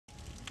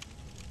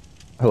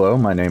Hello,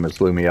 my name is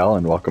Lumiel,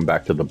 and welcome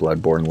back to the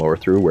Bloodborne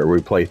Lorethrough, where we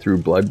play through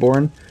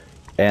Bloodborne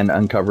and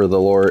uncover the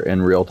lore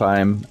in real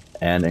time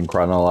and in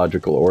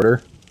chronological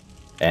order,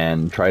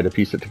 and try to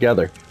piece it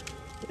together.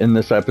 In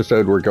this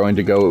episode, we're going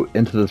to go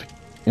into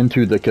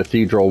the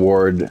cathedral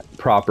ward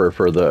proper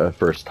for the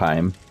first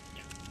time.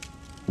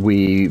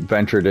 We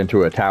ventured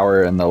into a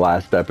tower in the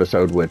last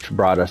episode, which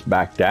brought us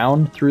back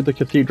down through the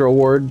cathedral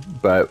ward,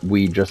 but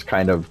we just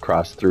kind of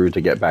crossed through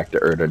to get back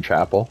to Erden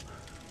Chapel.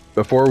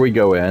 Before we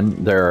go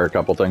in, there are a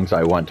couple things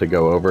I want to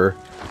go over.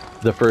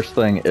 The first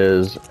thing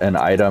is an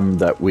item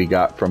that we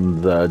got from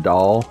the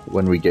doll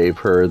when we gave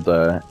her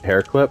the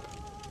hair clip.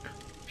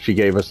 She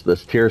gave us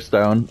this tear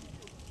stone.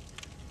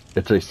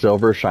 It's a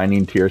silver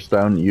shining tear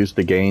stone used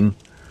to gain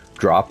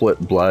droplet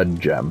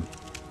blood gem.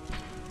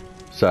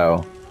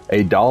 So,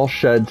 a doll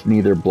sheds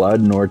neither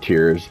blood nor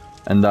tears,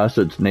 and thus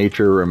its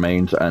nature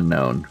remains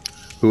unknown.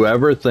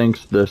 Whoever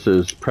thinks this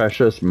is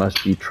precious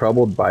must be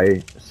troubled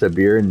by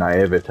severe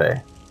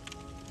naivete.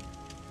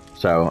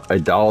 So, a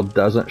doll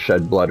doesn't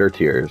shed blood or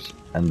tears,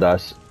 and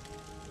thus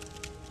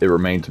it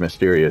remains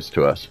mysterious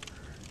to us.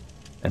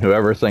 And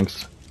whoever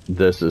thinks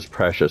this is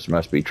precious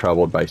must be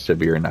troubled by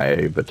severe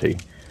naivety.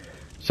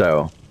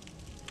 So,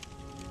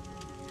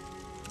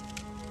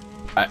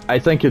 I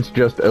think it's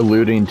just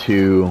alluding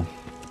to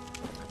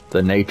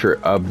the nature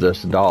of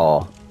this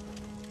doll,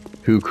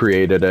 who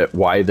created it,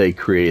 why they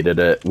created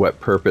it,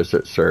 what purpose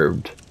it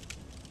served,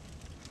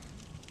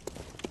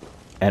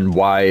 and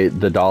why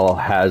the doll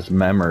has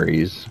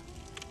memories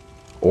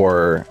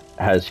or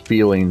has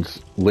feelings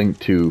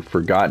linked to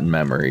forgotten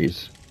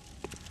memories.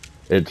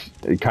 It's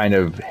kind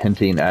of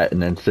hinting at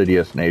an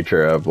insidious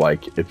nature of,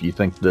 like, if you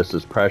think this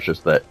is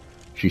precious, that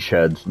she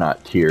sheds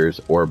not tears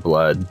or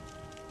blood,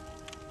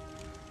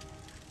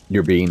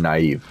 you're being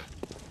naive.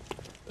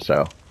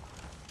 So,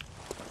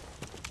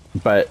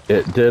 but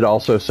it did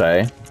also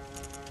say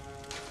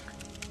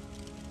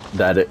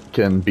that it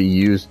can be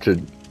used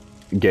to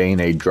gain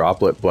a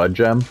droplet blood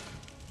gem.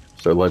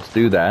 So let's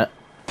do that.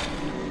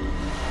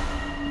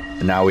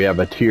 And now we have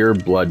a tear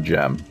blood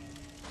gem.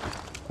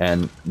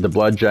 And the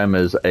blood gem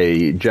is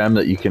a gem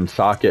that you can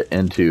socket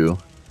into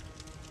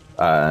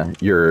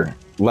your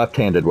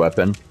left-handed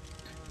weapon.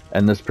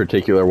 And this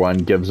particular one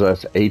gives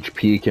us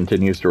HP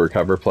continues to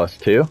recover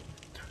 +2.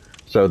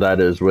 So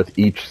that is with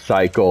each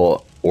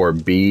cycle or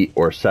beat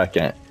or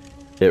second,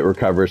 it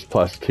recovers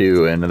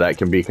 +2. And that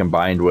can be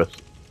combined with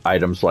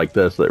items like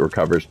this that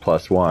recovers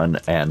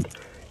 +1. And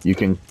you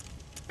can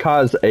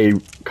cause a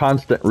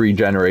constant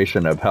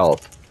regeneration of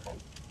health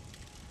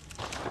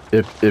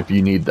if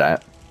you need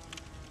that.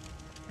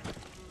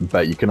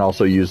 But you can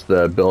also use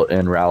the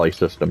built-in rally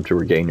system to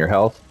regain your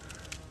health,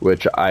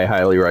 which I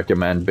highly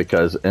recommend,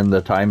 because in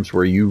the times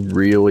where you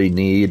really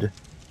need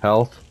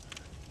health,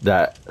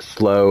 that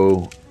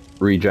slow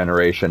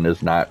regeneration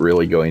is not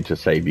really going to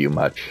save you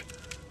much.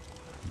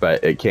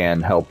 But it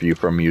can help you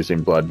from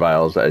using blood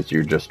vials as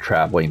you're just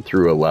traveling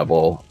through a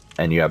level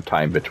and you have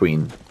time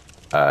between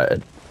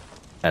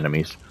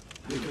enemies.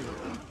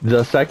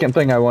 The second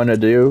thing I want to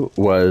do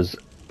was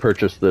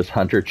purchase this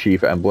Hunter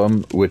Chief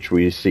emblem, which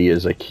we see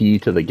as a key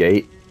to the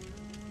gate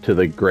to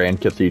the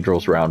Grand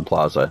Cathedral's Round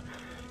Plaza.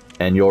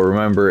 And you'll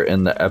remember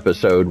in the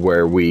episode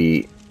where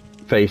we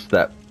faced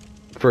that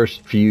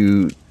first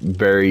few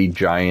very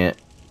giant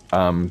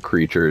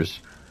creatures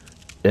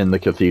in the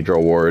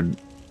Cathedral Ward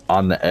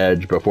on the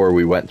edge before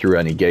we went through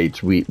any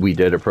gates, we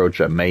did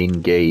approach a main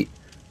gate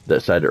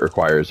that said it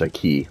requires a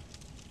key.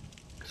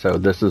 So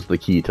this is the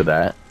key to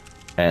that,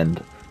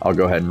 and I'll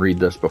go ahead and read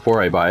this before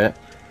I buy it.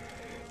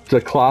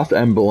 It's a cloth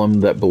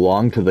emblem that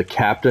belonged to the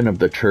captain of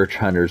the church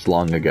hunters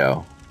long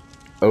ago.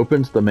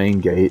 Opens the main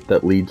gate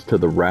that leads to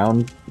the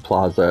round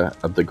plaza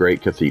of the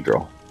great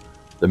cathedral.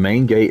 The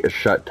main gate is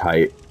shut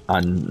tight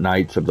on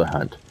nights of the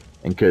hunt,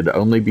 and could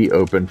only be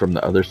opened from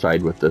the other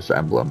side with this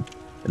emblem.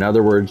 In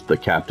other words, the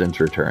captain's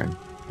return.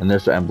 And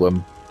this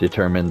emblem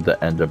determined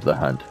the end of the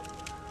hunt.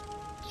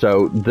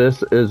 So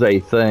this is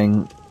a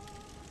thing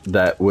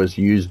that was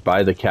used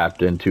by the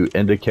captain to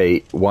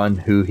indicate, one,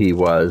 who he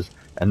was,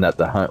 and that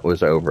the hunt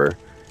was over.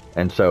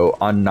 And so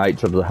on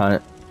nights of the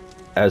hunt,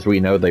 as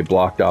we know, they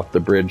blocked off the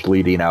bridge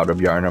leading out of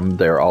Yhar'gul.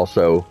 They're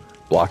also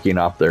blocking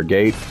off their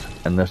gates,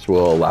 and this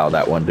will allow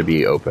that one to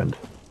be opened.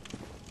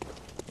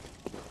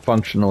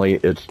 Functionally,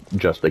 it's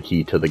just a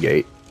key to the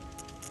gate.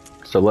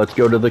 So let's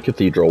go to the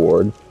Cathedral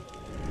Ward.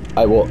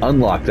 I will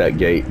unlock that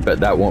gate,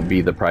 but that won't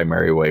be the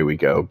primary way we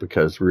go,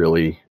 because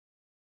really,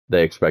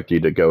 they expect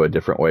you to go a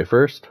different way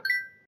first.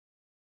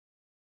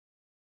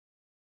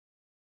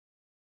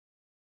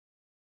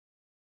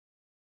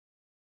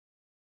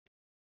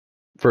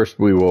 First,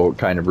 we will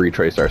kind of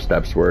retrace our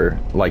steps where,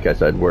 like I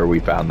said, where we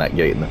found that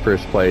gate in the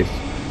first place,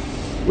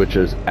 which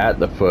is at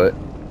the foot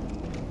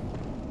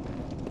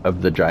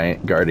of the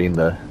giant guarding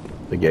the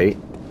gate.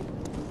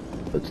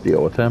 Let's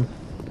deal with him.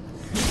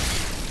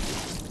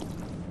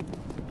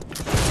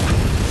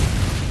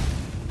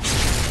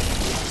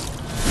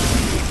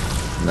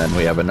 And then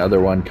we have another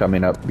one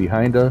coming up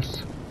behind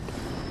us.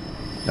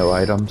 No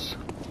items.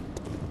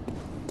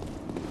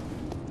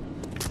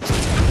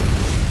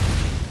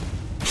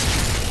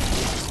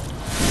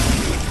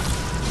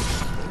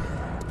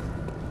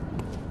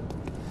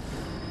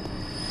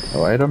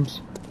 No items.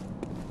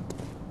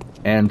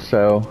 And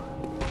so,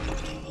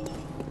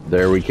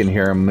 there we can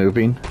hear him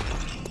moving.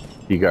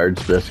 He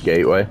guards this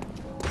gateway.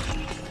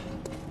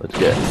 Let's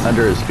get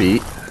under his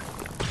feet.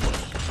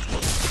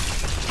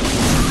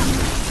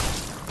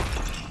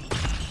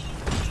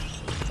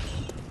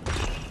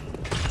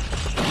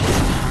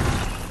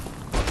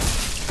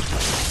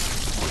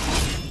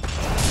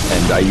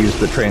 And I used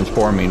the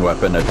transforming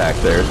weapon attack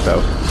there, so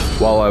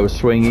while I was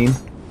swinging,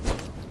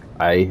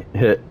 I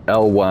hit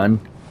L1,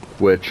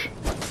 which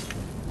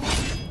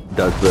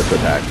does this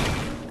attack.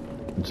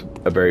 It's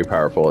a very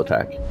powerful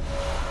attack.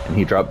 And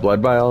he dropped blood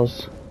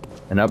vials,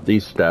 and up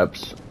these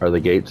steps are the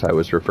gates I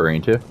was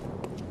referring to.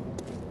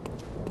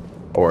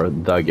 Or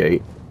the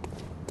gate.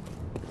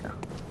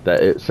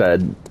 That it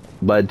said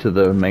led to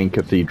the main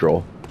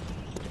cathedral.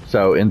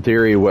 So in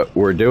theory what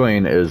we're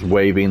doing is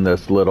waving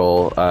this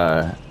little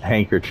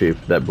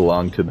handkerchief that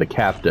belonged to the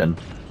captain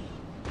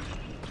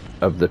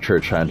of the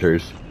church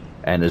hunters,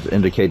 and is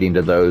indicating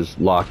to those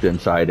locked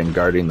inside and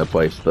guarding the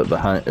place that the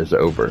hunt is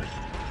over.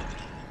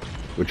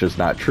 Which is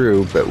not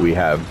true, but we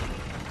have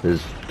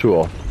his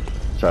tool.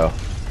 So,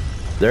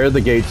 there are the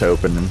gates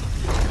opening,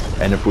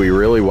 and if we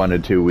really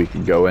wanted to, we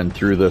could go in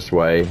through this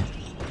way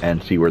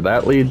and see where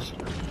that leads.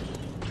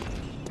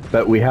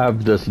 But we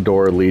have this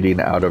door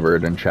leading out of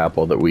Erdin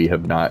Chapel that we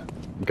have not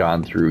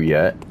gone through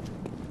yet.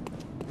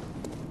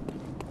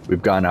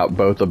 We've gone out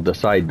both of the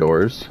side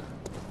doors.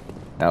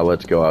 Now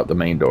let's go out the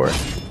main door.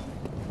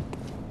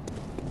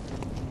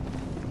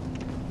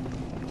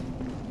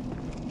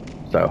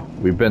 So,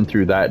 we've been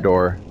through that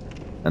door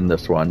and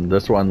this one.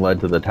 This one led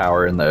to the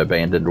tower in the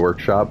abandoned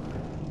workshop.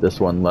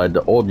 This one led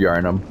to Old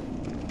Yarnum.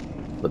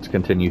 Let's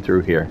continue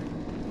through here.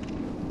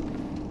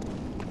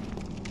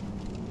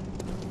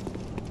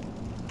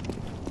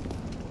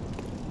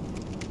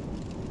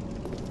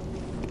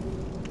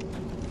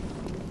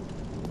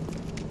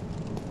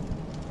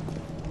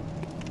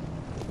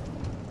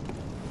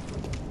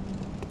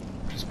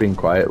 Just being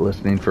quiet,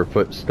 listening for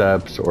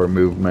footsteps or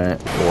movement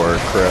or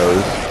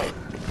crows.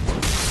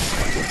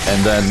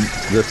 And then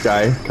this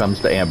guy comes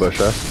to ambush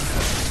us.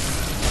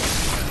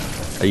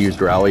 I used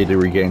Rally to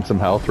regain some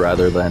health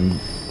rather than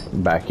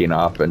backing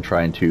off and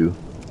trying to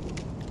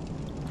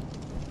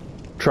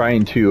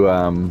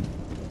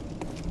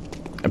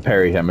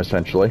parry him,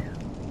 essentially.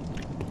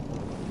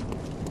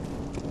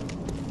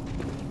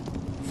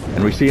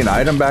 And we see an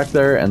item back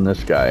there and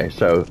this guy.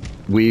 So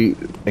we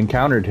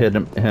encountered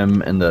him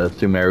in the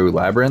Sumeru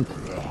Labyrinth.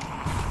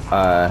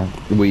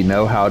 We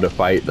know how to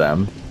fight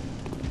them.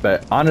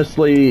 But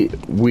honestly,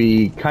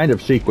 we kind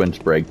of sequence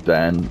break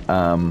then.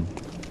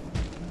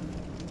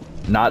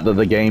 Not that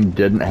the game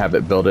didn't have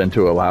it built in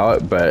to allow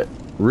it, but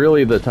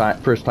really the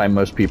first time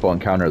most people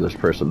encounter this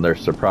person, they're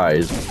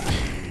surprised.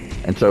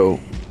 And so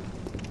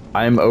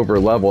I'm over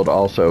leveled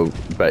also,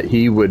 but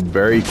he would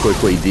very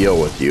quickly deal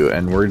with you,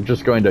 and we're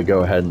just going to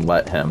go ahead and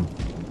let him.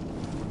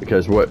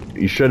 Because what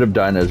you should have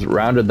done is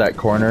rounded that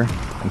corner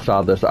and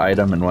saw this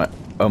item and went,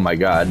 oh my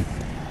god,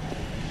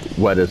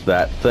 what is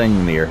that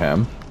thing near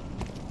him?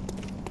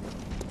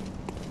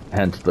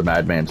 Hence the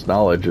madman's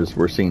knowledge is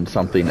we're seeing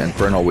something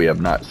infernal we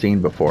have not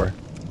seen before.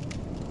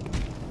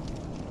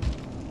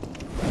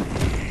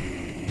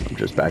 I'm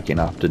just backing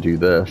off to do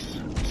this.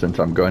 Since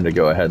I'm going to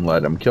go ahead and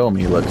let him kill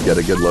me, let's get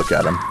a good look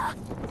at him.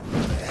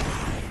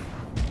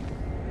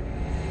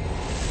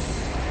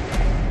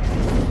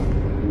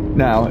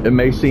 Now, it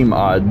may seem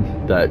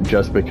odd that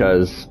just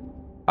because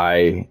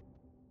I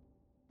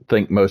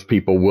think most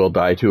people will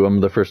die to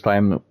him the first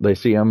time they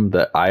see him,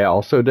 that I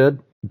also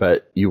did,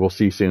 but you will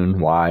see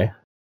soon why.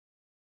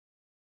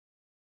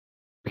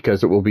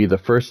 Because it will be the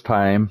first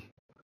time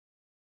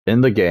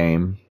in the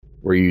game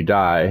where you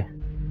die,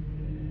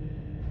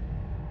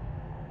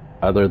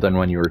 other than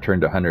when you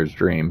return to Hunter's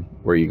Dream,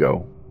 where you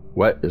go,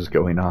 what is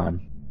going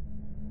on?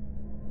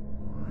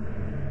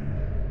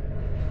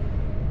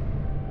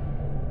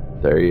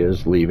 There he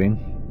is, leaving.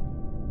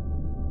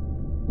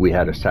 We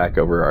had a sack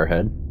over our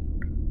head.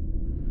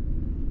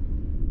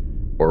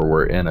 Or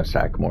we're in a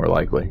sack, more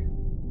likely.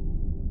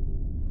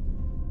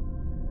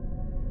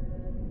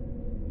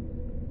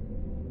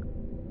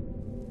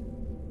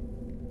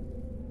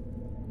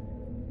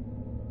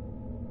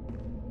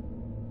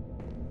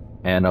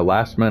 And a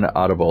last minute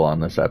audible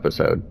on this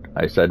episode.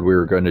 I said we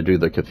were going to do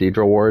the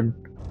Cathedral Ward,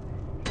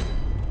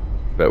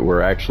 but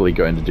we're actually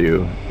going to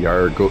do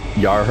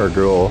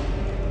Yahar'gul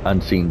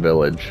Unseen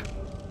Village.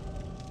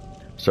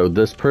 So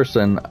this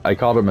person, I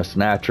called him a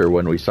snatcher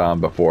when we saw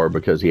him before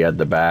because he had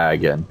the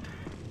bag,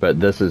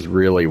 but this is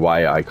really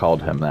why I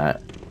called him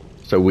that.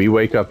 So we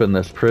wake up in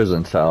this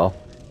prison cell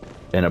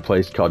in a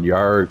place called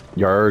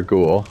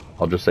Yahar'gul.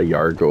 I'll just say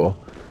Yahar'gul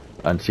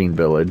Unseen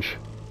Village.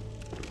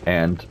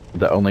 And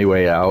the only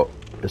way out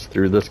is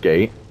through this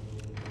gate.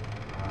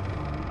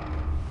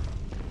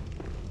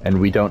 And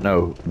we don't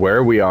know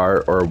where we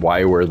are or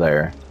why we're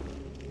there.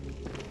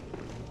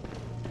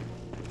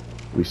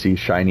 We see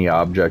shiny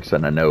objects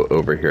and a note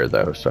over here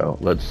though, so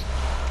let's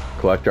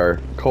collect our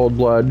cold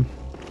blood.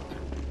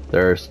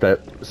 There are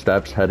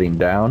steps heading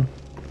down.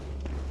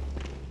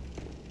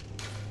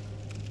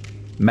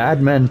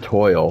 Madmen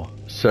toil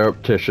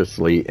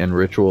surreptitiously in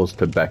rituals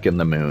to beckon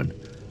the moon,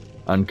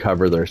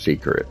 uncover their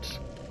secrets.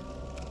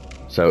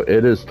 So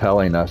it is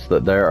telling us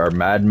that there are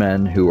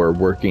madmen who are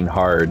working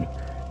hard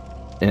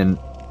in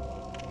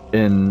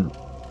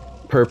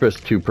purpose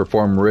to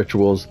perform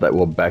rituals that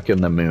will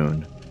beckon the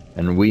moon,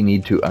 and we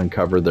need to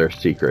uncover their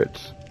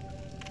secrets.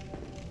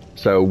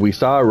 So we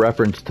saw a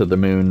reference to the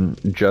moon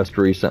just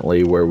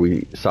recently where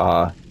we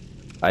saw,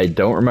 I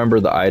don't remember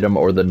the item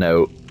or the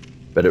note,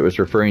 but it was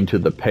referring to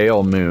the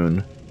pale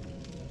moon.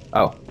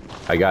 Oh,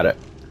 I got it.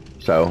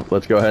 So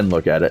let's go ahead and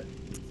look at it.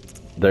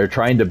 They're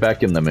trying to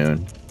beckon the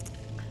moon.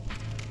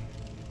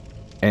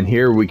 And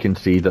here we can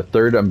see the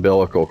third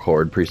umbilical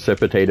cord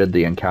precipitated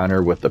the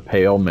encounter with the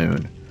pale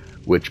moon,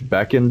 which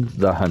beckoned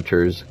the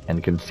hunters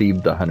and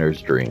conceived the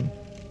hunter's dream.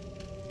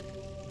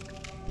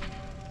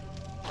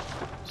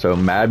 So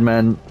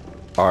madmen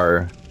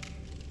are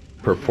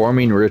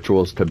performing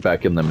rituals to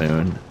beckon the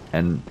moon,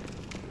 and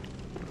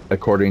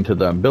according to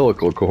the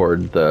umbilical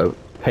cord, the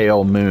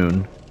pale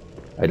moon,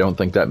 I don't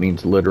think that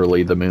means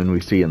literally the moon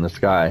we see in the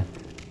sky,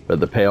 but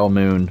the pale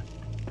moon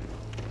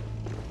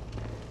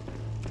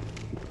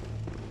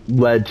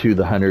led to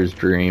the hunter's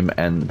dream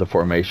and the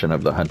formation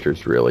of the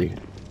hunters, really.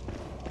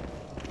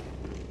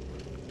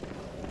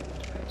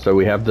 So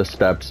we have the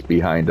steps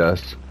behind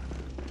us.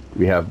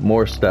 We have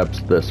more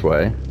steps this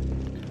way.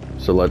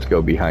 So let's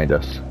go behind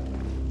us.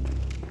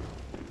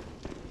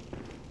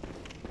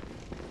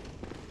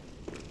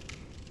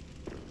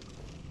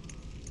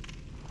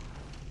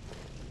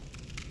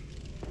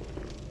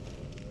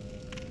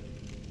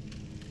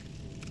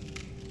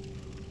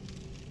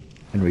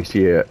 And we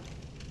see a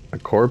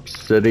corpse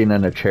sitting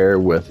in a chair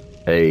with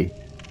a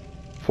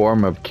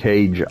form of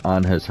cage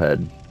on his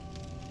head.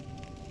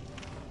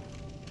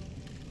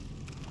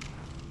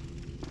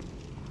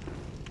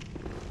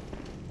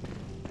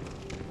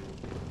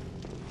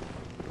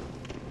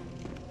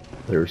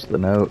 There's the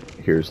note.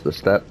 Here's the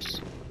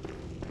steps.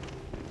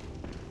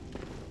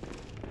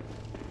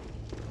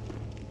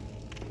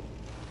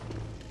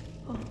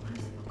 Oh,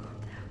 merciful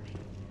God, help me.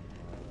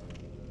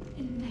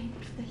 In the name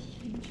of the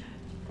healing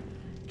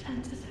church,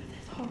 cleanse us of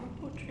this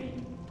horrible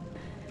dream.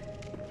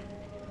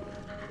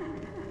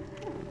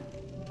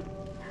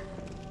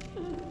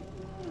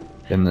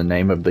 In the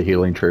name of the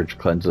healing church,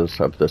 cleanse us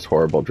of this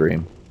horrible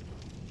dream.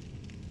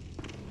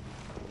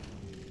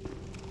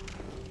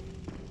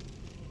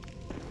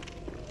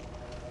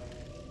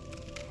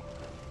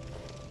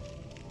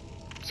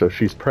 So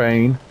she's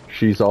praying.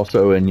 She's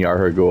also in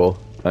Yahar'gul,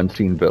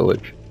 Unseen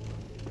Village,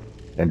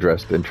 and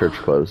dressed in church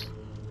clothes.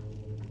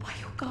 By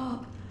your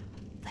garb,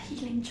 the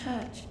healing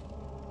church,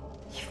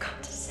 you've come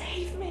to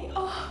save me.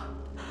 Oh,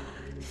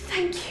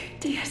 thank you,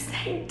 dear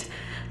saint.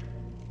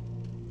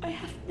 I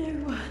have no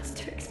words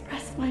to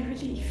express my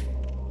relief.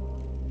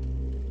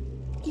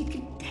 You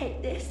can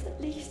take this at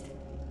least.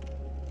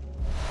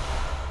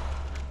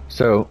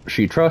 So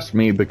she trusts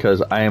me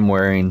because I am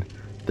wearing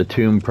the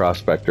Tomb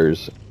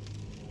Prospector's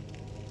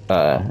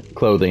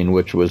clothing,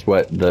 which was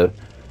what the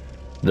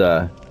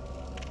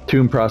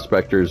Tomb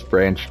Prospectors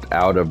branched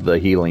out of the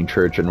healing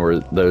church and were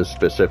those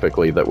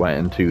specifically that went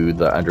into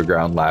the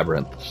underground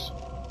labyrinths.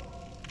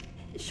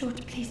 It's sure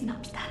to please an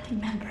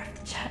upstanding member of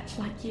the church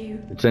like you.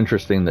 It's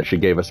interesting that she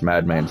gave us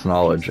Madman's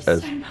knowledge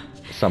as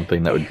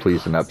something that would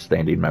please an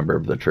upstanding member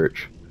of the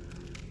church.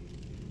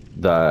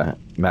 The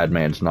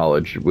Madman's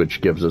knowledge,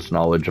 which gives us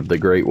knowledge of the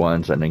Great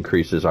Ones and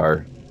increases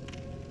our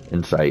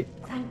insight.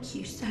 Thank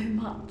you so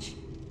much.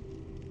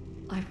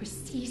 I was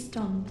seized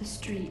on the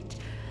street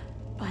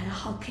by a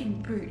hulking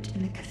brute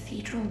in the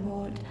cathedral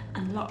ward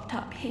and locked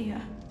up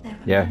here. There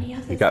were many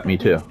others you got me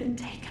that too. have been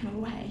taken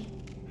away.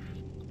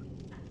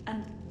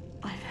 And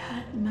I've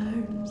heard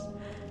moans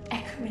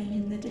echoing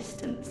in the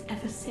distance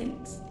ever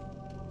since.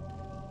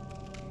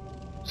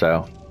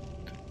 So,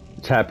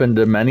 it's happened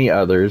to many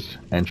others,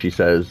 and she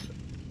says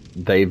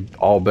they've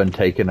all been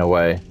taken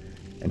away,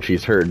 and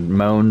she's heard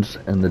moans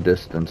in the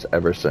distance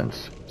ever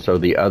since. So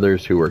the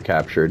others who were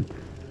captured,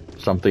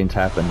 something's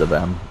happened to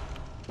them.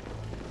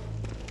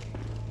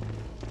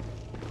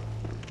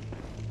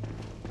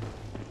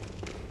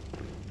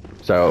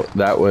 So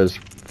that was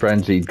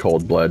Frenzied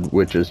Cold Blood,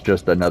 which is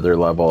just another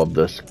level of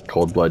this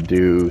Cold Blood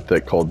Dew,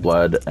 Thick Cold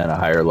Blood, and a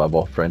higher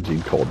level,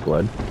 Frenzied Cold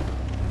Blood.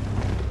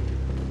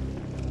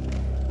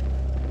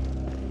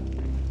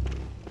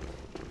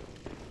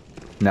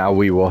 Now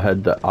we will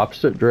head the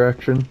opposite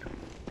direction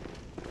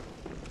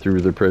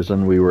through the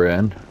prison we were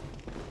in.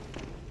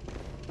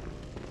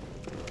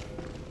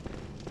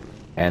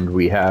 And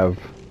we have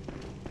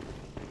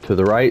to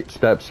the right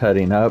steps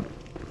heading up,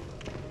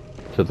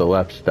 to the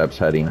left steps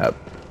heading up.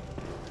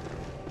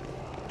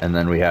 And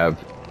then we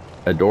have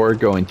a door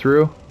going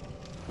through,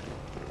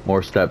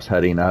 more steps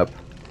heading up,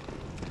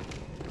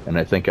 and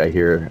I think I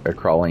hear a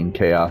crawling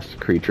chaos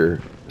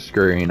creature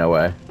scurrying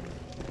away.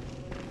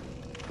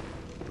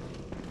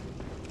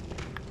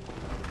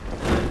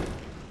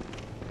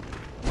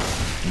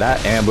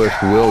 That ambush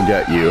will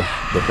get you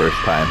the first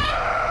time.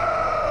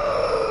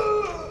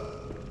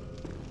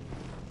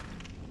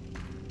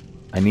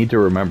 I need to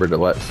remember to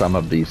let some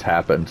of these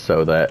happen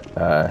so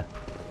that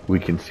we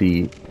can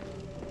see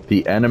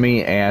the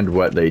enemy and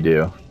what they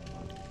do.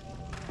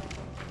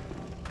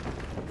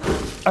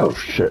 Oh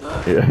shit.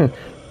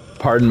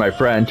 Pardon my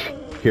French.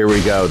 Here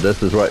we go.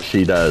 This is what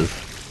she does.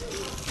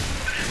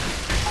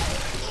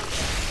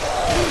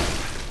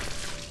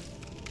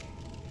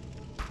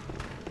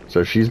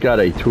 So she's got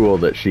a tool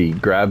that she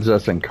grabs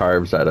us and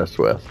carves at us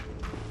with.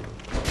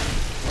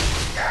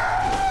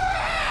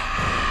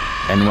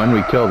 And when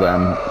we kill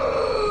them,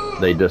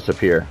 they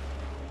disappear.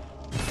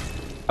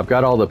 I've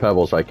got all the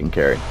pebbles I can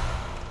carry.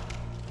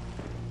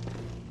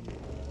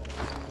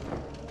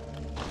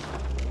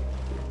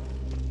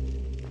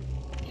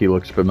 He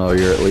looks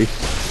familiar at least.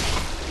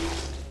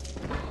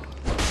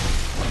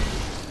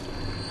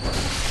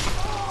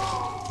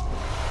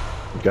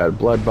 We've got a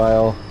blood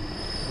vial.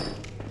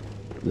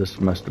 This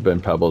must have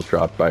been pebbles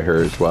dropped by her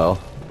as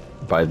well.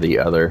 By the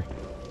other.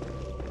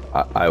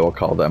 I will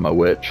call them a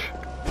witch.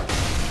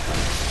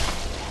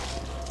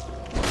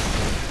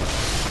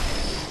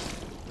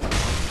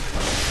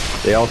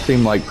 They all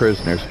seem like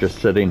prisoners just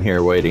sitting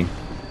here waiting.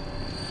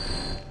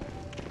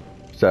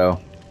 So,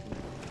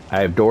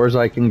 I have doors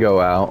I can go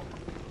out.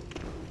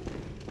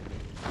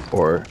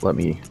 Or, let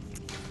me...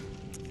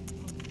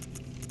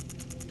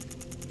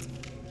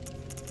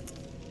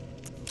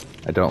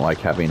 I don't like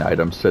having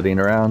items sitting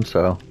around,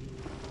 so...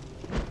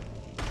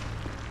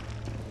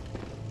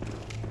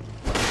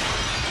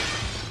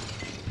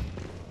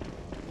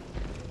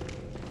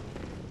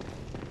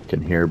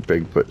 Can hear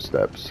big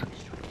footsteps.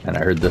 And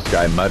I heard this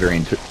guy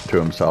muttering to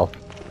himself.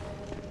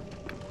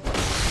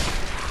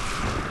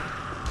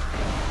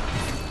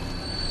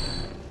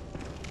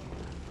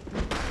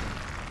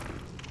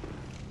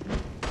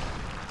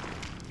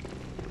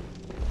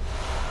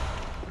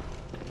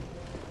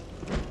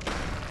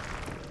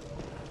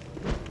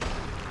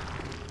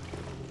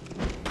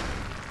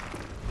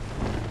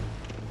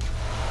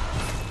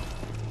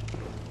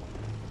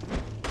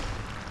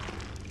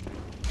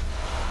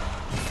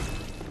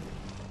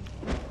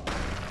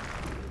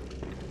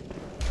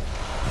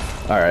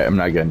 Alright, I'm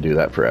not going to do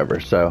that forever.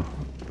 So,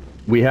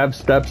 we have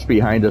steps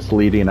behind us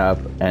leading up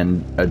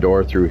and a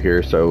door through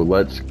here, so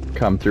let's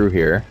come through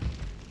here.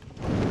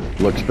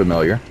 Looks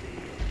familiar.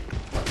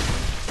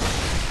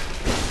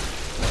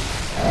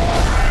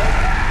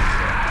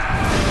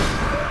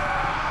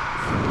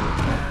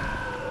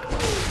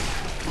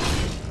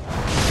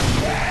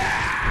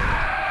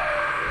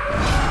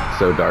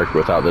 So dark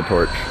without the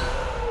torch.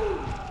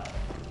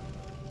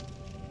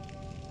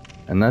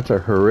 And that's a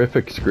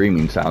horrific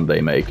screaming sound they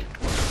make.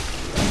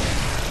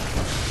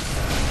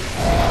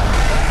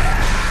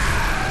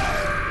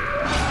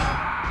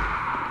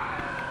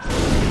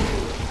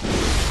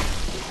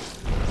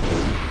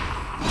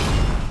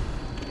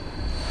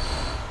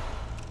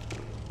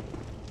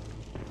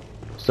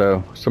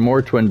 So, some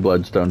more twin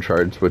bloodstone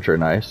shards, which are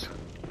nice.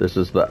 This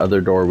is the other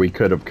door we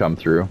could have come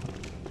through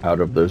out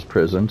of those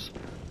prisons.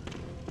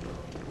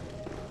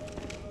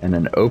 And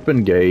an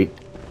open gate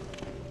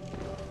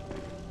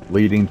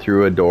leading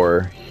through a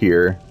door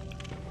here,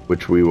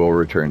 which we will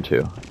return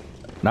to.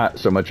 Not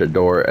so much a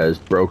door as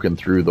broken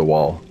through the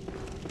wall.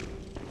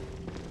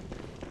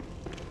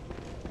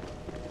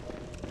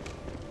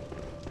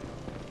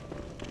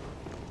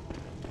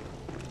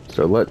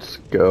 So let's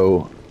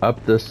go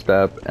up this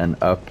step and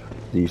up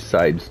these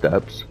side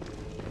steps.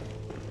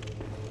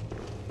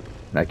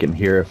 And I can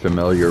hear a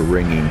familiar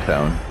ringing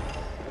tone.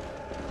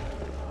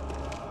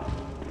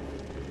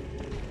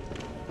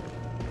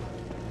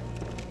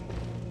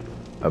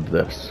 Of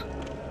this.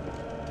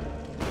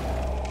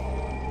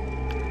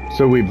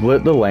 So we've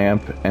lit the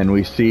lamp and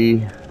we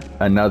see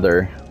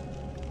another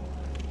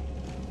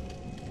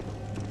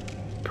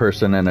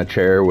person in a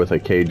chair with a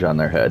cage on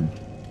their head.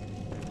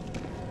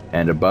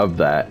 And above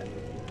that,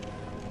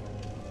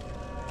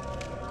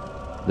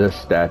 this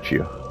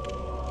statue.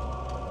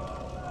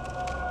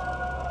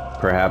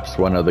 Perhaps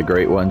one of the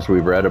great ones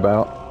we've read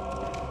about.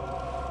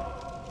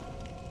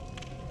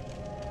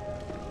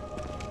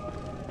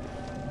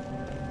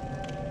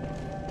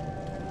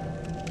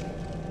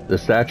 The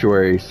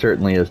statuary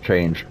certainly has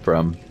changed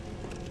from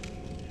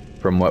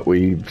what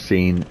we've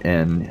seen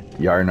in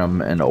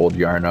Yharnam and Old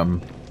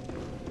Yharnam.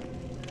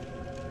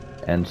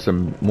 And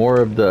some more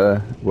of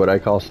the, what I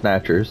call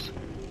snatchers.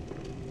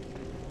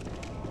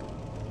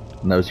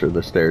 And those are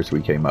the stairs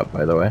we came up,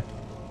 by the way.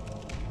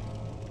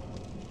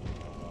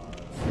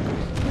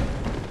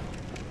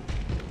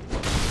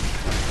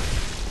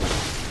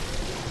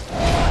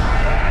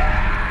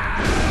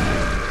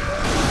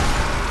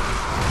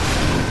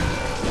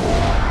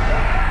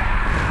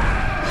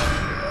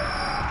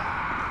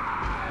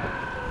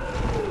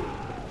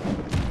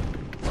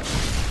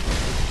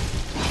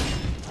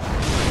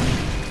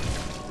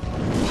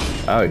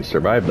 Oh, he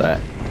survived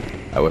that.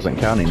 I wasn't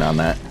counting on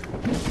that.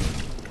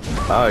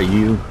 Oh,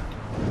 you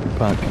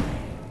punk.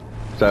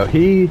 So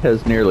he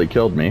has nearly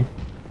killed me.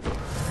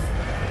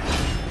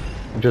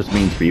 It just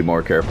means be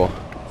more careful.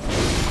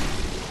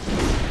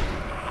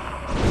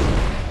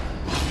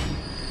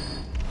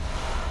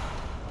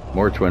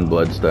 More twin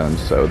bloodstones,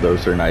 so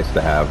those are nice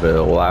to have.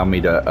 It'll allow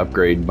me to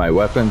upgrade my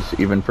weapons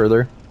even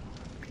further.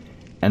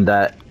 And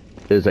that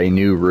is a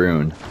new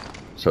rune.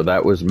 So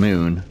that was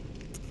moon.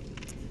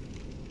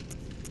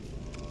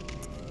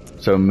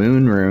 So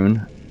moon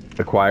rune,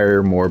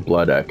 acquire more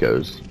blood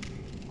echoes.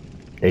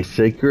 A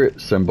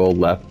secret symbol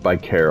left by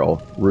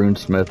Carol,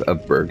 runesmith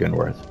of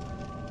Bergenworth.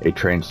 A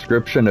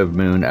transcription of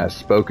moon as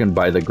spoken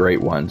by the Great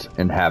Ones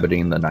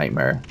inhabiting the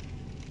nightmare.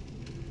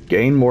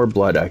 Gain more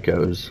blood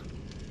echoes.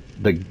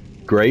 The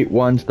Great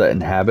Ones that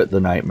inhabit the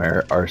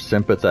nightmare are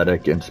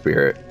sympathetic in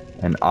spirit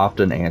and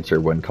often answer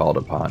when called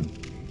upon.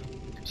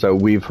 So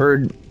we've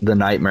heard the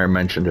nightmare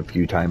mentioned a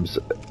few times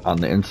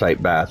on the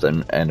Insight Bath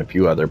and a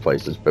few other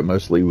places, but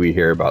mostly we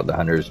hear about the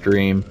hunter's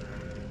dream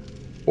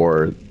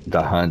or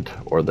the hunt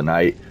or the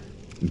night.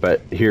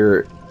 But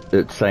here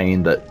it's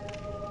saying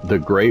that the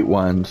Great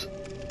Ones,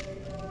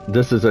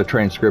 this is a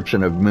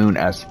transcription of moon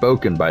as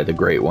spoken by the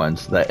Great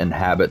Ones that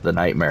inhabit the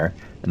nightmare,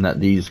 and that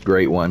these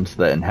Great Ones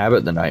that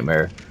inhabit the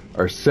nightmare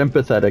are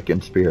sympathetic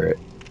in spirit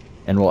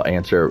and will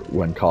answer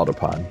when called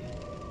upon.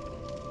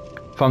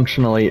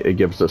 Functionally, it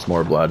gives us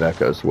more blood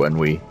echoes when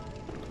we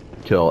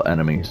kill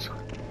enemies.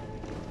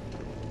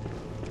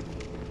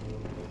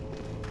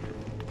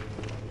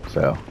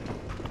 So,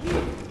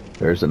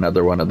 there's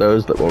another one of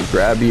those that will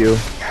grab you.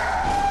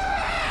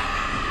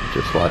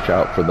 Just watch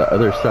out for the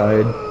other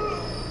side.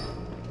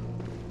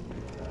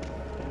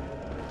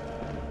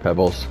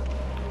 Pebbles.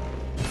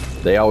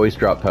 They always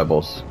drop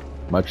pebbles,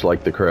 much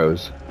like the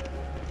crows.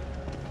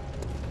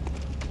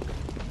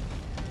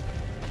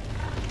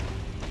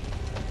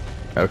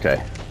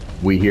 Okay,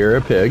 we hear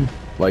a pig,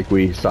 like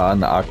we saw in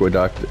the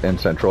aqueduct in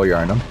Central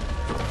Yarnum.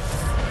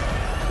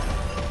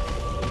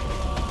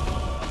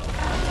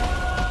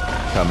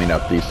 Coming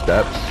up these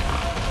steps.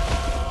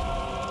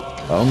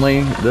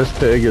 Only this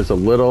pig is a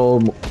little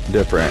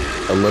different,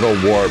 a little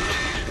warped,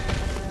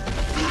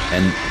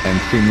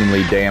 and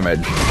seemingly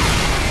damaged.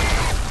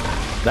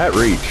 That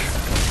reach.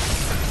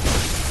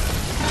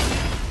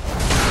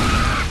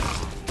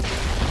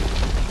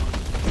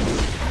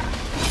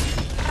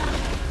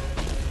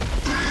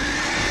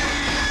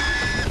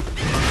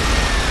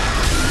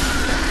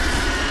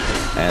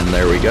 And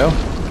there we go.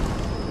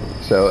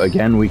 So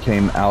again, we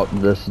came out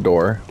this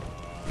door.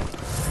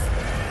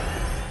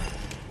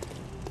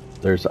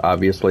 There's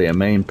obviously a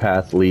main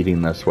path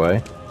leading this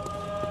way.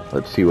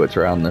 Let's see what's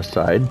around this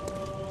side.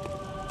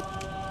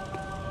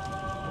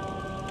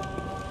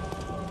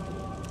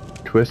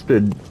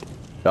 Twisted,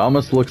 it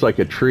almost looks like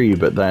a tree,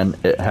 but then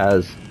it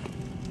has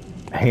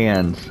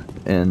hands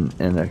in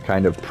a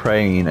kind of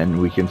praying, and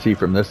we can see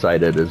from this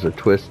side it is a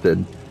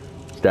twisted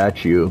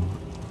statue.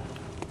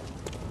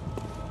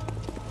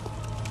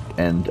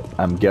 And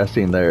I'm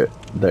guessing there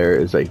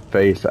is a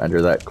face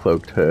under that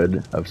cloaked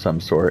hood of some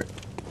sort.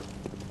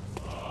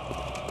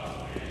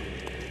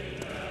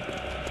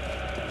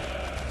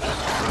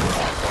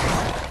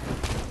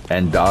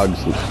 And dogs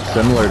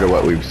similar to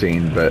what we've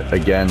seen, but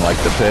again, like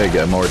the pig,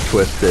 a more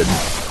twisted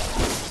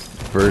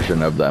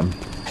version of them.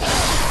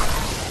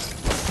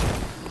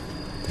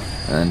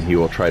 And he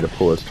will try to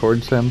pull us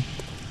towards him.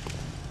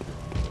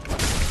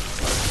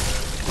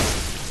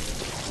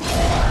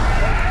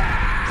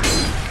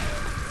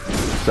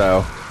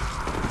 So,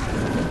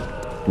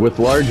 with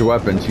large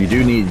weapons, you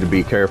do need to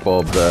be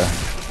careful of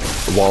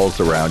the walls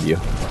around you.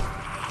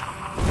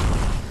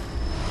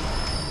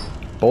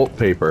 Bolt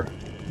paper.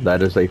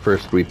 That is a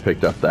first we've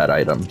picked up that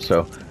item.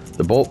 So,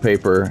 the bolt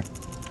paper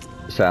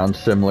sounds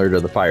similar to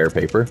the fire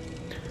paper.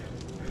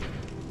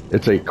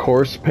 It's a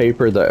coarse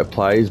paper that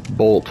applies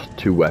bolt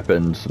to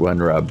weapons when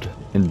rubbed.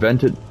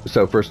 Invented,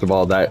 so first of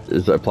all, that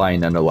is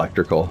applying an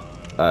electrical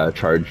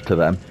charge to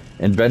them.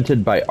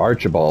 Invented by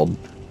Archibald,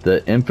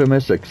 the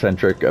infamous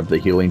eccentric of the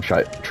Healing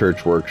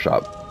Church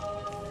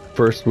Workshop.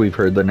 First, we've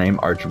heard the name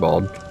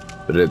Archibald,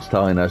 but it's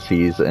telling us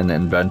he's an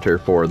inventor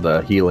for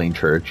the Healing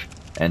Church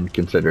and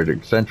considered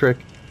eccentric.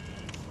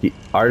 He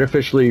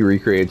artificially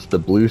recreates the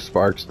blue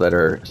sparks that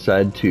are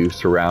said to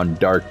surround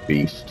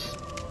darkbeasts.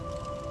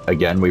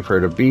 Again, we've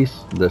heard of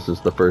beasts. This is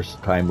the first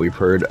time we've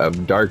heard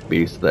of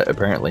darkbeasts that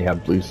apparently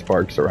have blue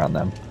sparks around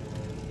them.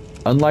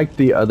 Unlike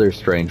the other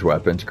strange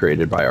weapons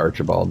created by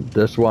Archibald,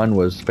 this one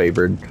was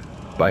favored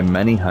by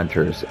many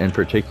hunters, in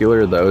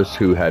particular those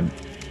who had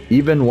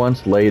even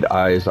once laid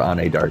eyes on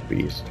a dark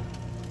beast.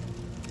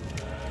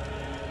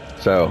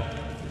 So,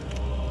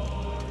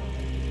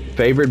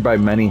 favored by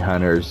many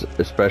hunters,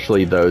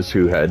 especially those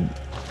who had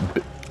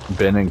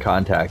been in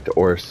contact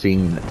or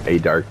seen a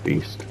dark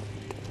beast,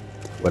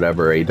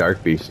 whatever a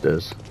dark beast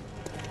is.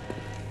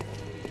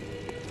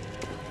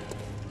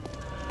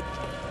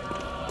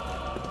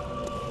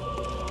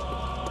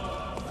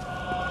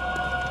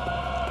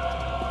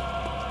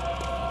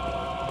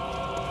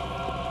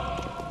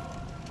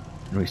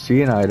 We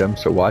see an item,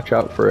 so watch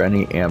out for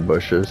any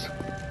ambushes.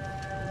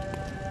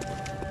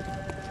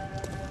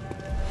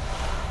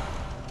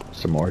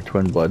 Some more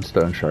twin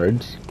bloodstone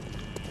shards.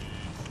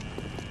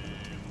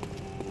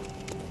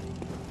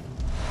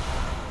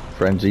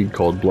 Frenzied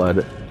cold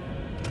blood.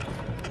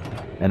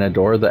 and a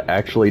door that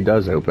actually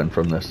does open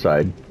from this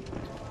side.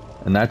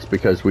 And that's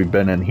because we've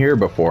been in here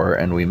before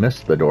and we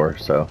missed the door,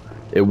 so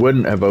it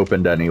wouldn't have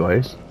opened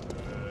anyways.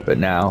 But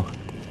now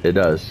it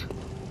does.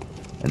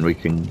 And we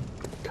can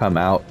come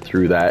out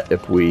through that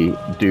if we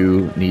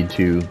do need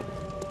to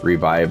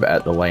revive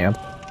at the lamp.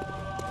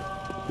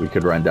 We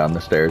could run down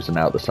the stairs and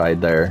out the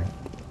side there.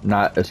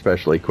 Not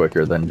especially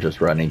quicker than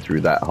just running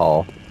through that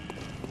hall.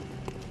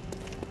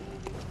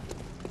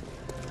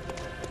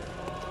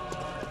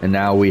 And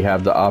now we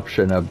have the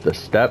option of the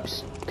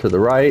steps to the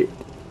right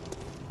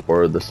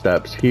or the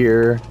steps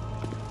here.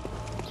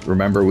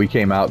 Remember, we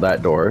came out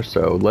that door,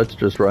 so let's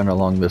just run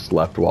along this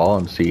left wall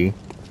and see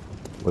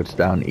what's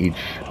down each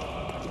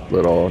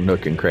little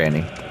nook and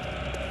cranny.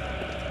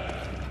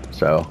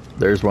 So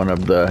there's one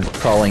of the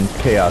crawling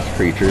chaos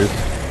creatures.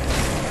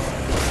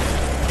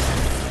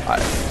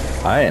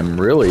 I am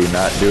really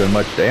not doing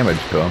much damage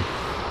to him.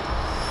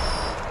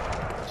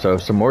 So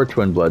some more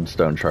twin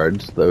bloodstone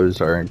shards.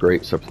 Those are in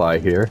great supply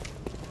here.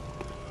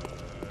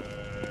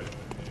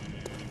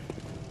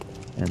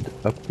 And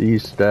up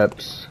these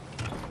steps,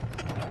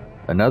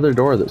 another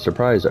door that,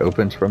 surprise,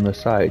 opens from the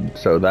side.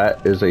 So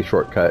that is a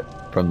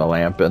shortcut from the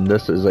lamp, and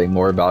this is a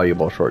more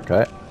valuable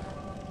shortcut.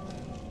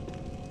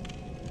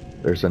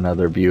 There's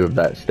another view of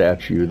that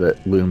statue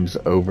that looms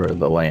over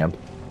the lamp.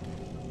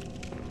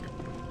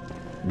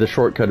 The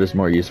shortcut is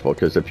more useful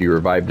because if you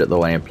revived at the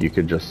lamp, you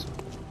could just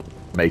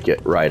make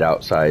it right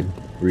outside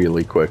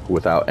really quick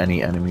without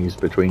any enemies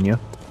between you.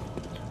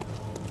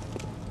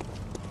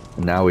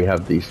 And now we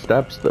have these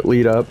steps that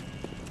lead up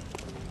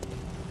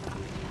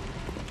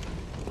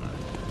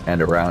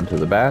and around to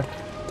the back.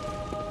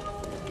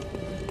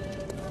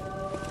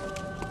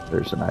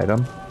 There's an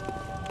item.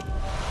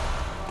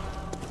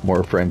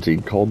 More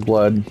frenzied cold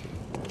blood,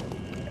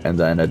 and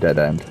then a dead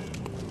end.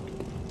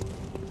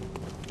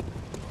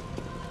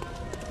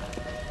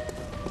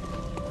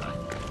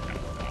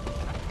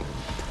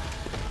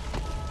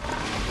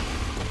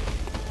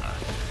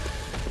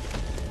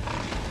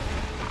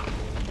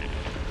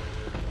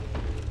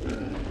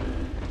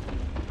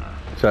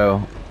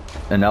 So,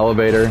 an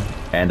elevator,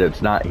 and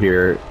it's not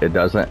here. It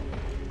doesn't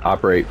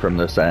operate from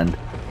this end,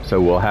 so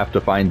we'll have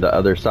to find the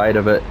other side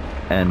of it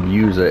and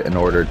use it in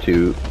order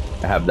to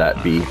have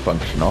that be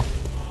functional.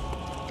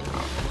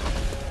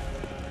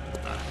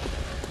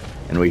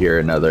 And we hear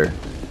another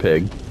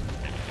pig.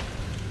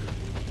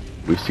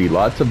 We see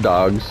lots of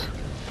dogs.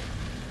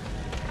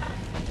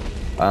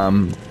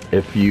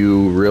 If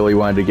you really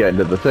wanted to get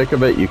into the thick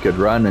of it, you could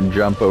run and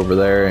jump over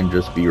there and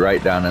just be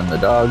right down in the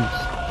dogs.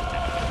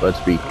 Let's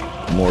be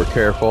more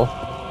careful.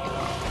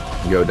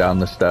 Go down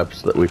the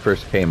steps that we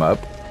first came up.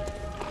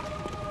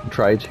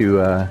 Try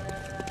to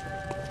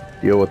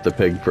deal with the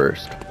pig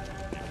first.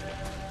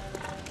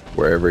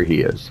 Wherever he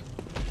is.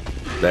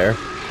 There.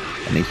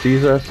 And he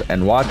sees us,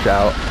 and watch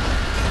out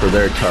for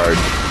their charge.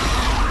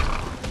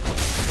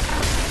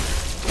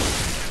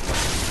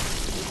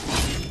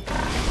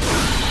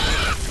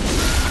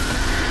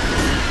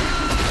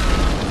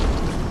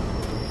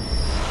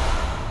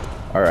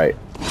 Alright,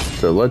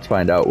 so let's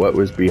find out what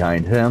was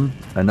behind him.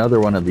 Another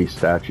one of these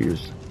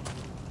statues.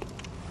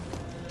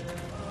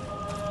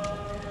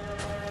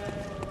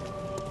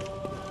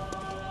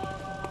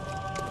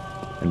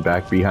 And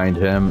back behind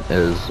him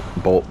is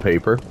bolt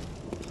paper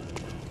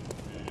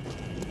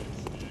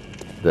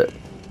that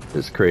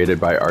is created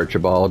by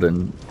Archibald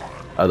and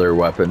other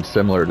weapons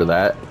similar to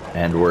that,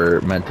 and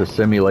were meant to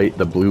simulate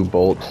the blue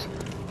bolts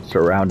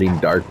surrounding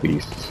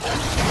darkbeasts.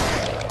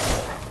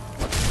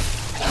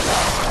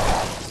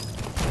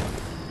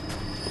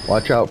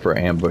 Watch out for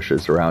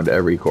ambushes around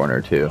every corner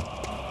too,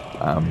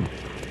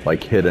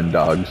 like hidden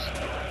dogs.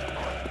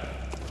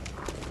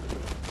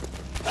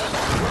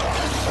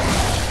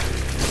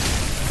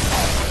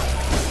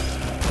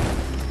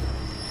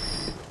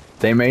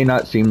 They may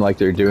not seem like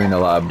they're doing a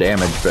lot of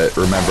damage, but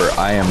remember,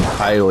 I am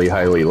highly,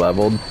 highly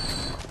leveled,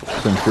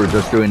 since we're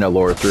just doing a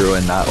lore through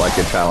and not like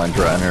a challenge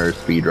run or a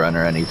speed run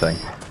or anything.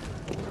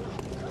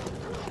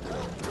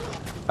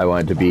 I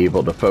wanted to be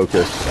able to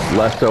focus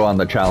less so on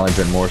the challenge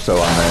and more so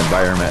on the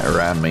environment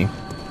around me.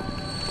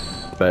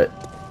 But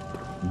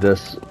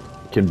this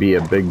can be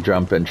a big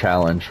jump and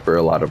challenge for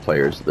a lot of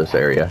players, this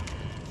area.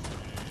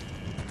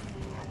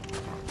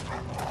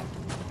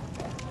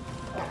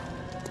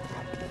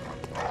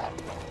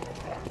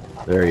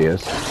 There he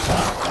is.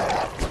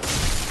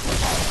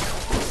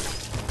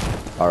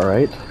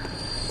 Alright.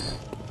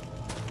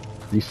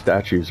 These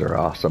statues are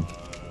awesome.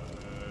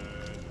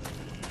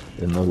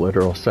 In the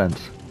literal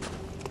sense.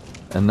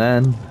 And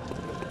then,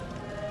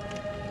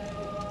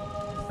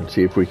 let's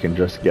see if we can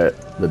just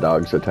get the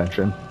dog's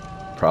attention.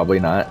 Probably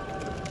not.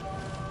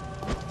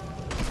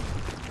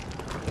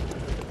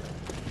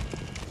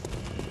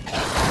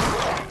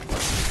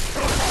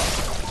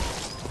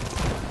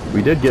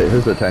 We did get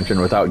his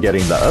attention without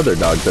getting the other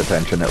dog's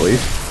attention, at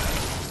least.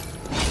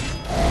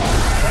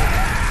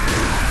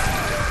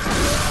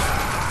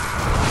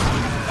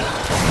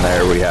 And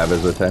there we have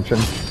his attention,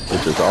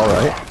 which is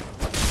alright.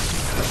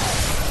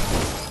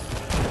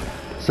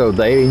 So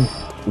they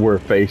were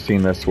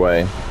facing this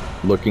way,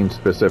 looking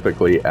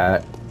specifically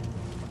at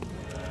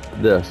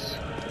this,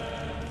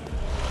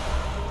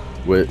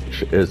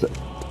 which is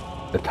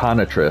a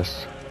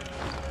Tonitrus,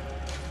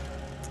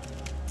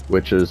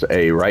 which is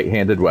a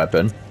right-handed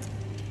weapon.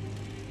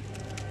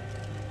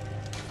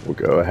 We'll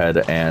go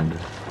ahead and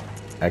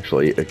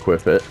actually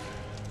equip it.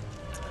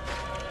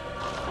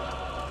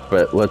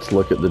 But let's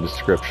look at the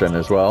description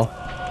as well.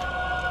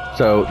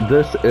 So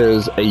this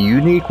is a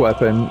unique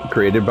weapon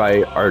created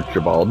by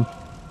Archibald,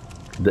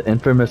 the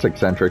infamous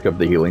eccentric of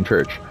the Healing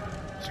Church.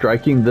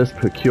 Striking this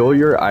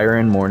peculiar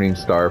iron morning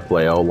star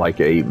flail like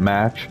a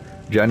match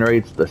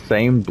generates the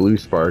same blue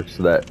sparks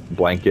that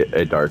blanket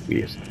a dark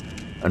beast.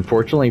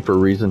 Unfortunately, for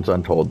reasons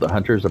untold, the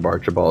hunters of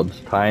Archibald's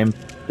time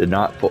did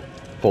not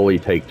fully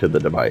take to the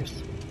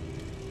device.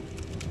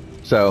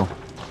 So,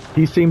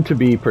 he seemed to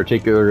be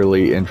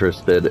particularly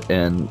interested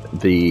in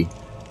the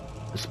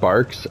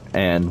sparks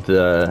and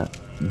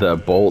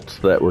the bolts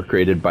that were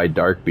created by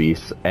dark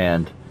beasts,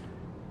 and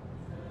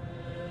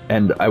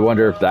I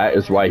wonder if that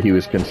is why he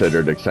was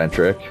considered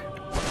eccentric.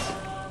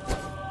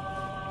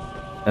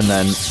 And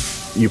then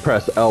you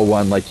press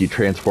L1 like you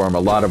transform a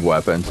lot of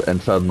weapons,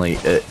 and suddenly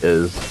it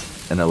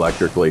is an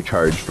electrically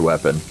charged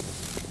weapon.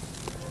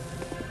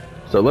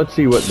 So let's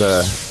see what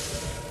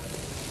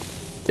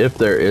if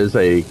there is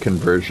a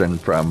conversion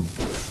from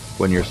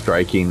when you're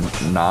striking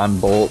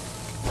non-bolt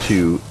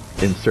to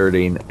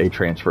inserting a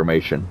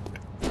transformation.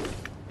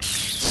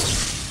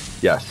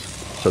 Yes,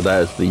 so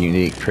that is the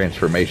unique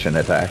transformation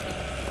attack.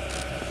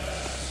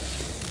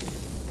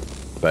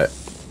 But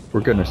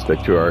we're going to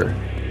stick to our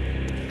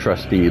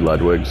trusty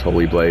Ludwig's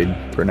Holy Blade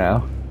for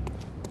now.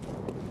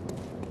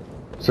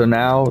 So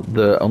now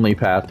the only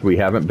path we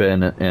haven't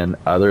been in,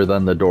 other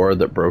than the door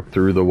that broke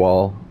through the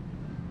wall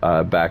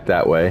back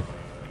that way,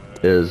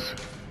 is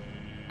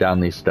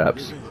down these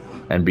steps.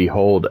 And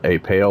behold, a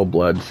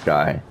Paleblood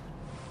Sky.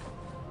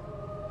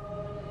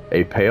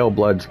 A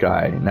Paleblood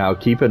Sky. Now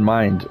keep in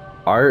mind,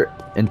 our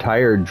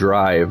entire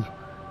drive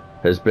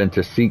has been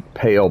to seek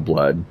pale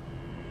blood.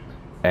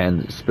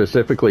 And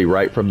specifically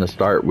right from the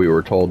start, we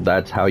were told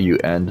that's how you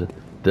end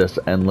this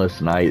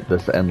endless night,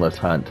 this endless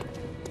hunt.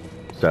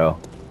 So,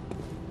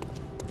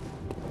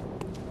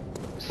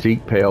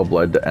 seek pale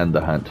blood to end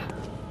the hunt.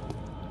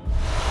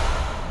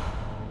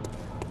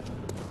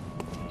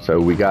 So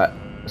we got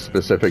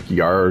specific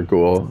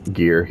Yahar'gul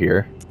gear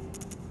here.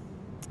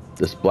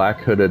 This black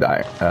hooded,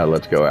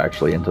 let's go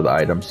actually into the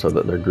items so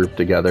that they're grouped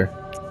together.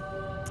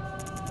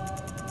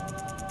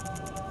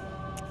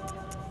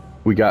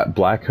 We got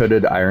black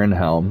hooded iron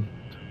helm,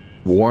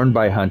 worn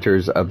by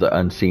hunters of the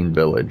unseen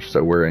village.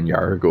 So we're in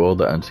Yahar'gul,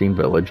 the unseen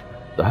village.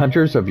 The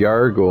hunters of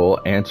Yahar'gul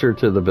answer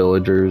to the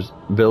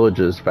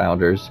village's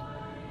founders,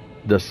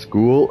 the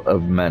School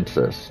of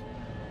Mensis.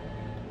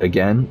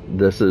 Again,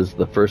 this is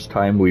the first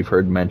time we've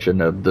heard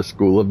mention of the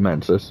School of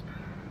Mensis.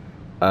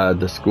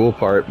 The school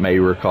part may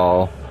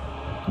recall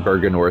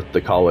Bergenworth,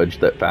 the college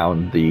that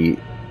found the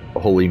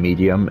holy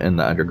medium in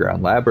the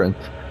underground labyrinth.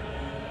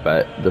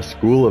 But the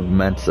School of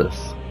Mensis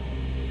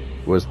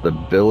was the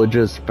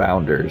village's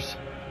founders,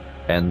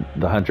 and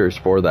the hunters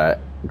for that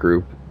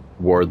group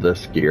wore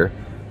this gear.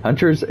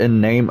 Hunters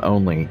in name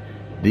only,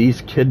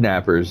 these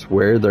kidnappers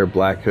wear their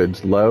black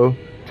hoods low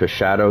to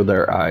shadow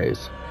their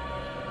eyes.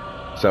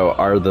 So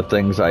are the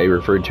things I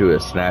referred to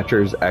as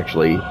snatchers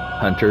actually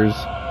hunters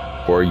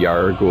for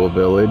Yahar'gul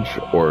village,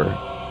 or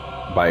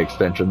by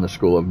extension the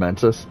School of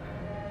Mensis?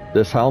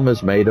 This helm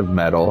is made of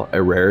metal,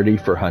 a rarity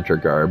for hunter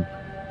garb,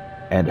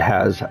 and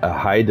has a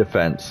high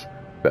defense,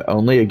 but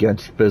only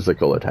against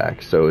physical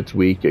attacks. So it's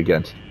weak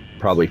against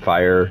probably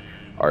fire,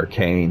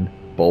 arcane,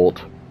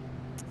 bolt.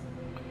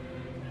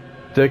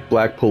 Thick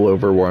black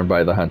pullover worn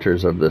by the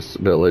hunters of this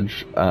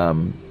village.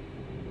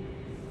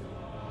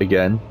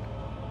 Again,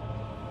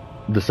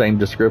 the same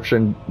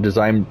description,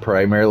 designed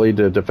primarily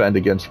to defend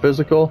against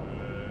physical.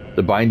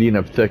 The binding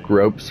of thick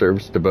rope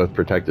serves to both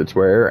protect its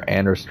wearer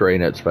and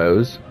restrain its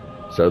foes.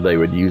 So they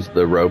would use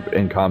the rope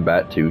in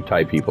combat to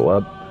tie people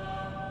up.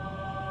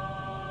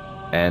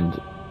 And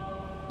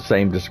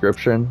same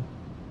description,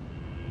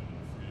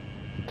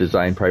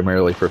 designed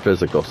primarily for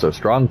physical. So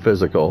strong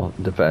physical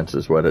defense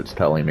is what it's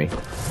telling me.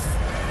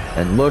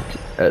 And look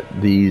at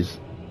these,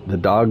 the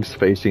dogs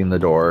facing the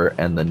door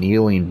and the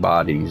kneeling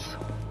bodies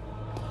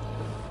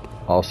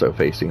also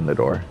facing the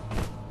door.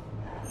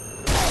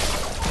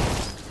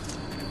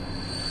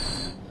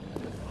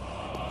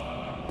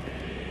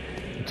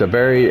 It's a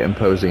very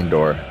imposing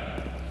door.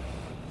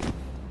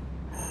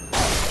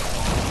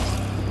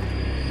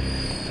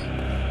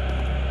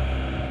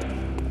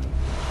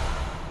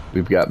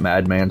 We've got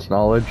Madman's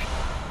Knowledge,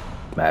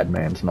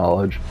 Madman's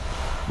Knowledge,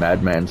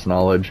 Madman's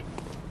Knowledge,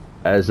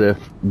 as if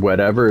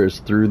whatever is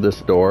through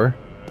this door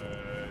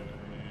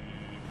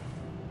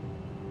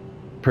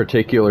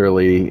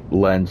particularly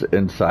lends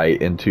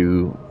insight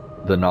into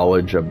the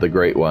knowledge of the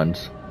Great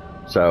Ones.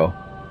 So,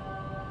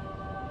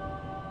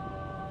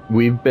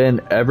 we've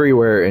been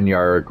everywhere in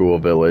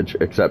Yahar'gul village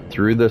except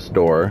through this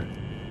door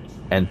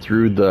and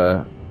through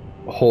the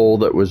hole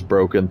that was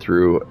broken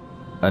through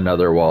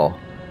another wall.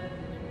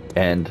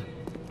 And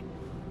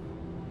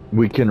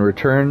we can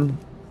return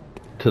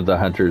to the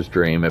Hunter's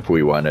Dream if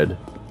we wanted,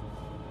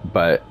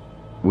 but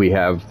we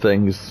have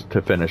things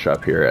to finish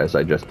up here, as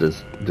I just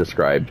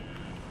described.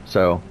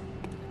 So,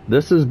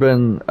 this has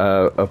been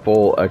a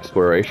full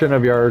exploration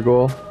of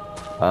Yahar'gul.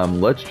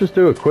 Let's just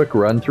do a quick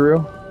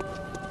run-through.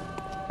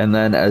 And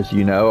then, as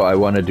you know, I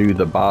want to do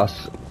the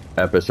boss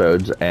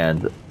episodes,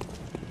 and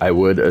I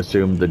would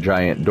assume the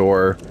giant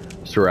door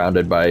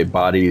surrounded by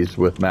bodies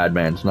with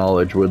Madman's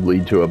knowledge would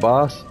lead to a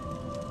boss.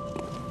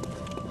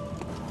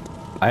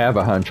 I have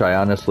a hunch, I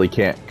honestly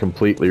can't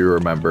completely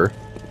remember,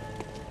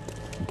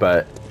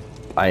 but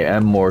I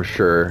am more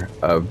sure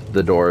of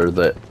the door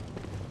that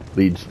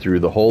leads through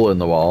the hole in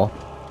the wall.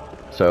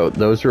 So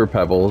those are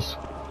pebbles.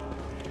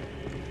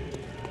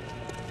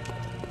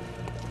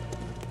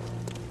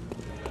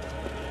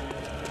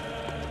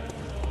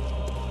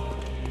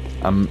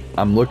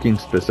 I'm looking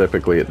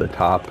specifically at the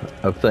top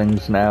of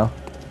things now.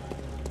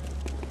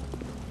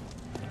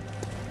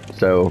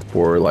 So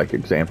for like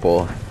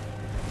example,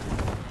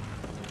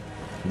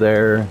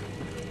 there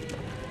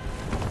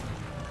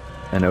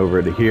and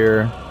over to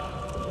here,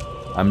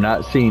 I'm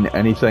not seeing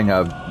anything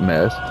I've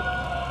missed.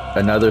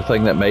 Another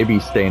thing that may be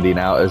standing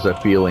out as a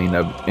feeling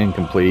of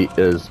incomplete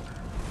is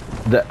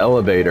the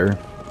elevator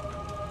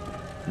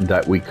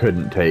that we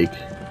couldn't take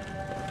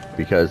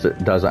because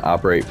it doesn't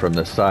operate from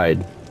this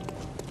side.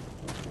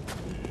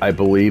 I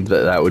believe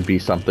that that would be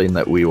something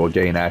that we will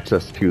gain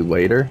access to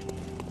later.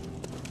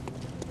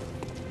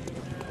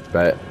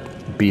 But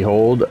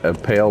behold a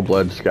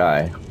Paleblood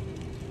Sky.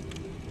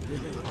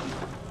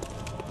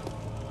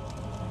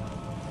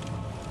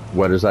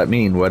 What does that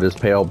mean? What is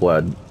pale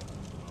blood?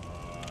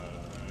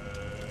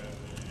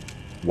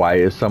 Why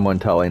is someone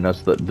telling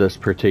us that this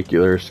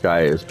particular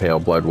sky is pale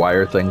blood? Why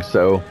are things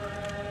so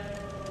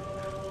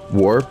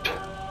warped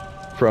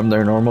from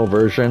their normal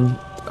version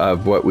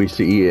of what we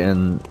see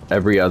in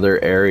every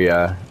other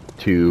area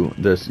to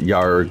this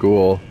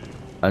Yahar'gul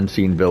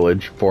unseen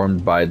village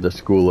formed by the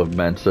School of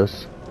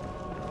Mensis,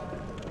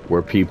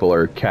 where people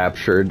are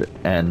captured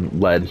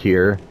and led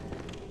here,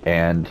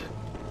 and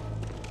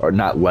or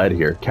not led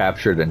here,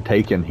 captured and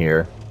taken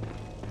here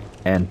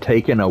and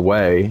taken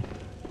away,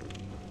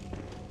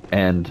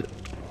 and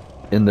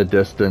in the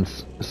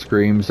distance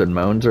screams and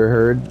moans are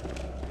heard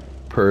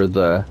per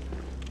the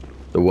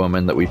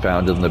woman that we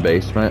found in the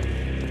basement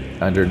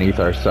underneath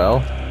our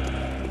cell.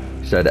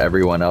 Said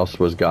everyone else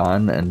was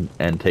gone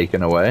and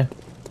taken away.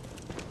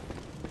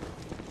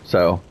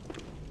 So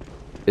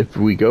if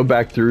we go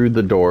back through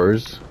the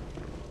doors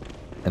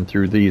and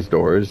through these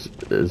doors,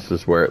 this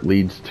is where it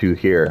leads to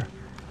here.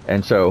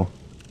 And so,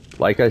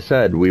 like I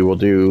said, we will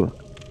do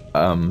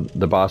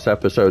the boss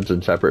episodes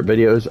in separate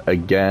videos.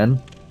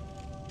 Again,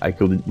 I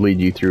could lead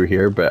you through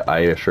here, but I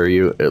assure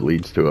you it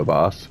leads to a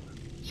boss.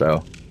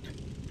 So,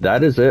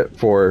 that is it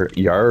for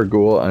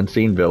Yahar'gul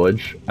Unseen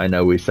Village. I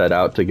know we set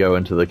out to go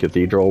into the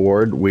Cathedral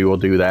Ward. We will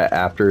do that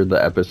after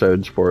the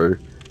episodes for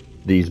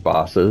these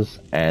bosses.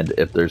 And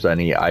if there's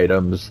any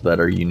items that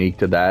are unique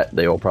to that,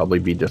 they will probably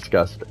be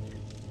discussed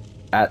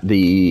at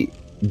the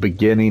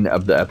beginning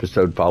of the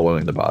episode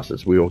following the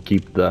bosses. We will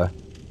keep the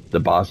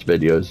boss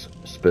videos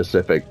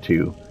specific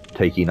to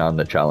taking on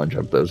the challenge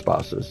of those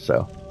bosses.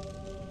 So,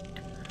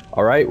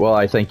 alright, well,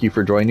 I thank you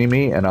for joining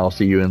me, and I'll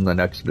see you in the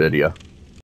next video.